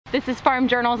This is Farm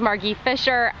Journal's Margie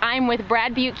Fisher. I'm with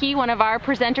Brad Butke, one of our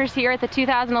presenters here at the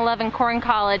 2011 Corn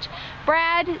College.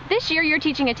 Brad, this year you're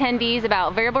teaching attendees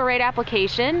about variable rate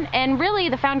application, and really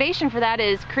the foundation for that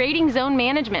is creating zone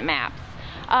management maps.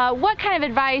 What kind of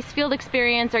advice, field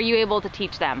experience are you able to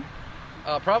teach them?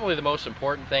 Probably the most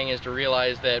important thing is to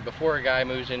realize that before a guy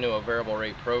moves into a variable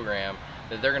rate program,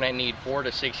 that they're going to need 4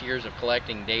 to 6 years of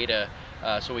collecting data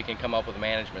so we can come up with a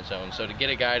management zone. So to get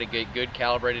a guy to get good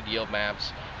calibrated yield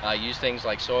maps, use things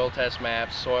like soil test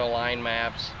maps, soil line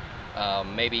maps,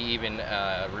 maybe even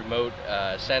remote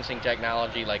sensing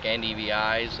technology like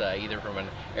NDVIs, either from an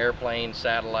airplane,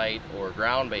 satellite, or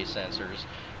ground-based sensors.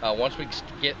 Once we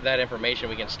get that information,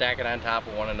 we can stack it on top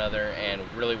of one another and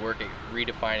really work at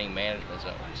redefining management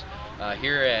zones.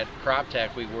 Here at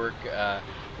CropTech, we work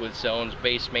with zones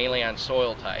based mainly on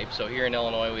soil type. So here in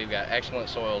Illinois, we've got excellent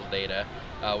soils data.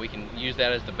 We can use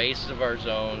that as the basis of our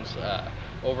zones,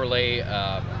 overlay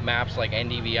maps like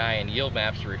NDVI and yield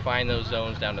maps to refine those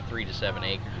zones down to 3 to 7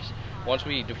 acres. Once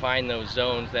we define those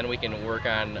zones, then we can work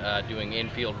on doing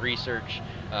in-field research,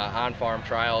 on-farm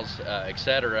trials,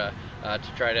 etc.,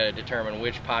 to try to determine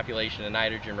which population and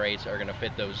nitrogen rates are going to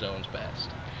fit those zones best.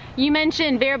 You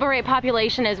mentioned variable rate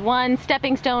population as one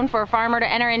stepping stone for a farmer to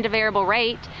enter into variable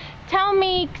rate. Tell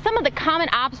me some of the common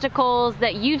obstacles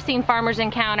that you've seen farmers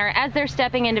encounter as they're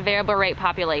stepping into variable rate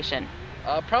population.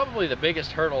 Probably the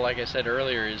biggest hurdle, like I said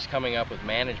earlier, is coming up with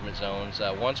management zones.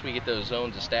 Once we get those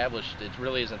zones established, it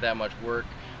really isn't that much work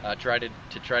to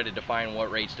try to define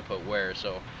what rates to put where.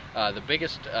 So the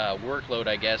biggest workload,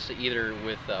 I guess, either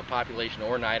with population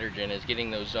or nitrogen, is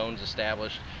getting those zones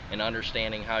established and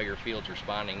understanding how your field's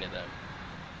responding to them.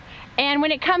 And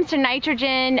when it comes to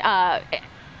nitrogen,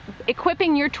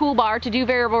 equipping your toolbar to do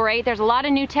variable rate, there's a lot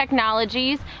of new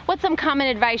technologies. What's some common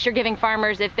advice you're giving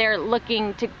farmers if they're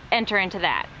looking to enter into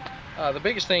that? The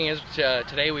biggest thing is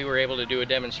today we were able to do a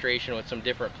demonstration with some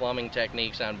different plumbing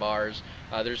techniques on bars.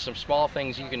 There's some small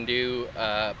things you can do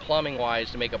plumbing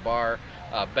wise to make a bar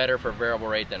better for variable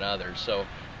rate than others. So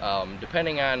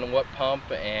depending on what pump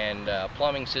and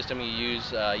plumbing system you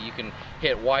use, you can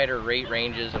hit wider rate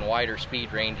ranges and wider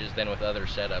speed ranges than with other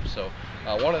setups. So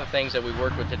one of the things that we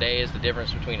worked with today is the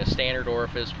difference between a standard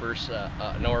orifice versus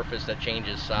an orifice that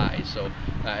changes size. So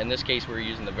in this case we're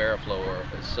using the Veriflow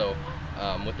orifice. So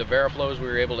with the Veriflows we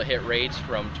were able to hit rates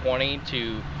from 20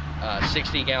 to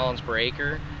 60 gallons per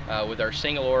acre. With our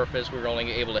single orifice we were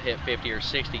only able to hit 50 or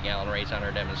 60 gallon rates on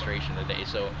our demonstration today.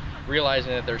 So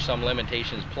realizing that there's some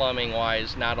limitations plumbing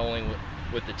wise, not only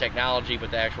with the technology but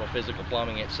the actual physical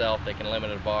plumbing itself that can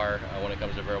limit a bar when it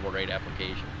comes to variable rate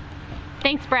application.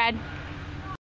 Thanks, Brad.